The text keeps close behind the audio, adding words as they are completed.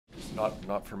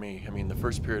Not for me. I mean, the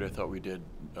first period I thought we did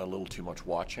a little too much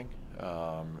watching.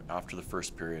 After the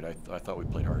first period, I thought we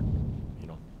played hard. You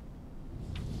know.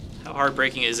 How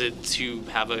heartbreaking is it to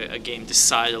have a game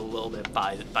decided a little bit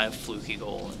by a fluky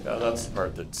goal? Yeah, that's the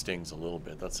part that stings a little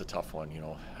bit. That's a tough one. You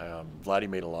know, Vladdy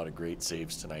made a lot of great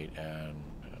saves tonight, and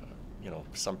you know,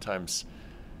 sometimes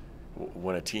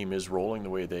when a team is rolling the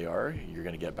way they are, you're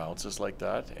going to get bounces like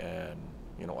that, and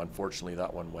you know, unfortunately,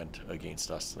 that one went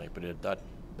against us tonight. But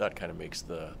that kind of makes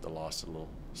the loss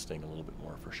sting a little bit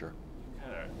more for sure.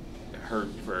 Kind of hurt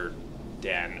for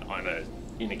Dan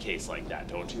in a case like that,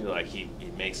 don't you? Like he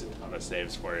makes a ton of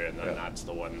saves for you, and then that's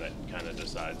the one that kind of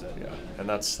decides it. Yeah, and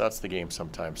that's the game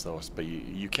sometimes, though. But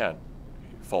you can't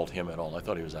fault him at all. I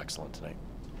thought he was excellent tonight.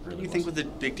 What do you think was the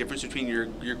big difference between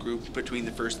your group between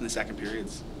the first and the second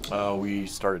periods? We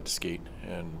started to skate,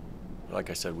 and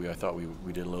like I said, I thought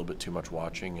we did a little bit too much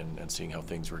watching and seeing how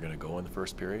things were going to go in the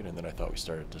first period, and then I thought we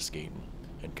started to skate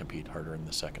and compete harder in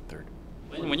the second, third.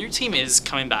 When your team is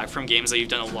coming back from games that you've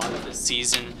done a lot of this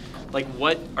season, like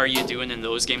what are you doing in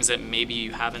those games that maybe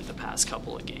you haven't the past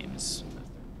couple of games?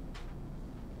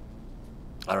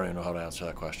 I don't even know how to answer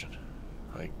that question.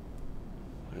 Like,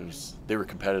 they were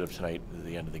competitive tonight at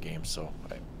the end of the game, so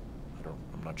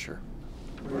I'm not sure.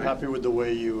 Were you happy with the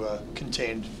way you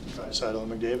contained Draisaitl and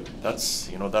McDavid?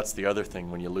 That's the other thing.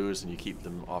 When you lose and you keep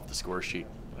them off the score sheet,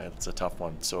 it's a tough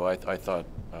one. So I thought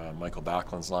Michael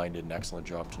Backlund's line did an excellent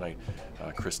job tonight.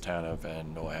 Chris Tanev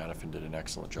and Noah Hannafin did an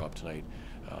excellent job tonight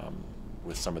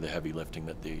with some of the heavy lifting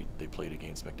that they played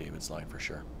against McDavid's line for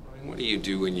sure. What do you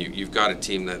do when you've got a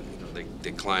team that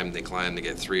they climb, they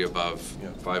get 3 above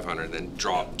 500, and then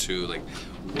drop 2? Like,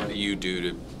 what do you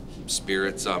do to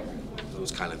spirits up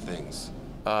those kind of things?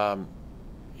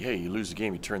 Yeah, you lose a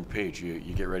game, you turn the page, you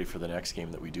get ready for the next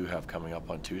game that we do have coming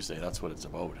up on Tuesday. That's what it's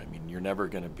about. I mean, you're never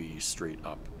going to be straight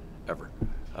up, ever.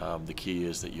 The key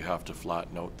is that you have to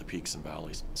flatten out the peaks and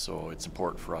valleys. So it's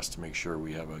important for us to make sure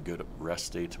we have a good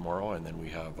rest day tomorrow, and then we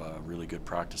have a really good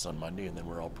practice on Monday, and then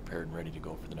we're all prepared and ready to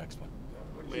go for the next one.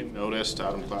 We noticed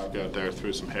Adam Clapp out there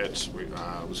threw some hits.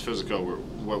 It was physical.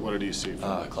 What did you see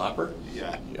from Clapper?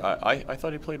 Yeah. I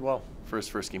thought he played well for his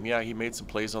first game. Yeah, he made some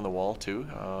plays on the wall too.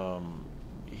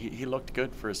 He looked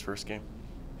good for his first game.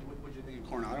 What did you think of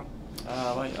Coronado?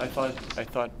 I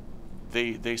thought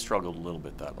they struggled a little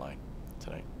bit, that line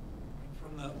tonight.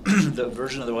 From the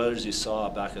version of the Oilers you saw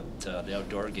back at the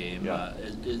outdoor game,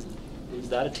 is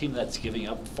that a team that's giving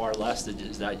up far less?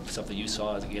 Is that something you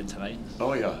saw again tonight?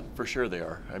 Oh yeah, for sure they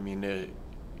are. I mean,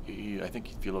 I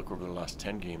think if you look over the last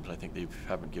 10 games, I think they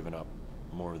haven't given up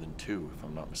more than 2, if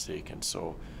I'm not mistaken.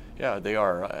 So, yeah, they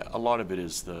are. A lot of it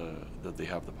is that they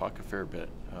have the puck a fair bit.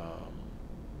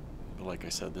 But like I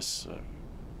said, this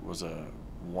was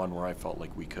one where I felt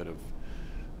like we could have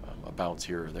a bounce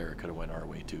here or there could have went our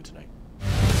way too tonight.